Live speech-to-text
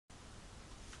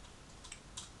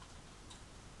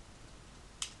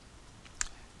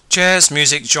Jazz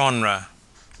music genre.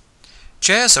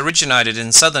 Jazz originated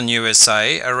in southern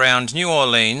USA around New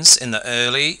Orleans in the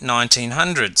early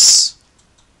 1900s.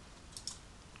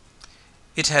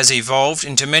 It has evolved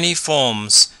into many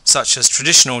forms such as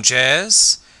traditional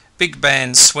jazz, big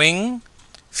band swing,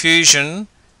 fusion,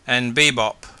 and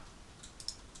bebop.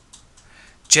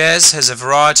 Jazz has a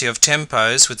variety of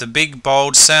tempos with a big,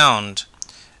 bold sound.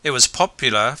 It was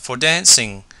popular for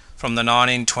dancing from the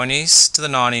 1920s to the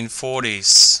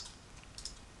 1940s.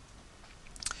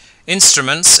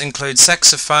 Instruments include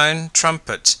saxophone,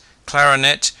 trumpet,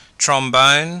 clarinet,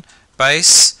 trombone,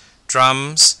 bass,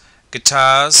 drums,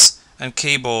 guitars, and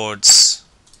keyboards.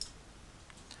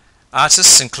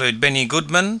 Artists include Benny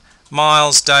Goodman,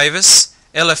 Miles Davis,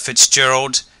 Ella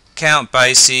Fitzgerald, Count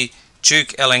Basie,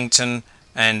 Duke Ellington,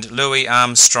 and Louis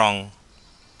Armstrong.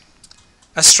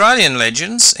 Australian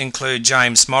legends include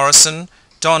James Morrison,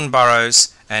 Don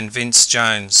Burrows, and Vince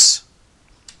Jones.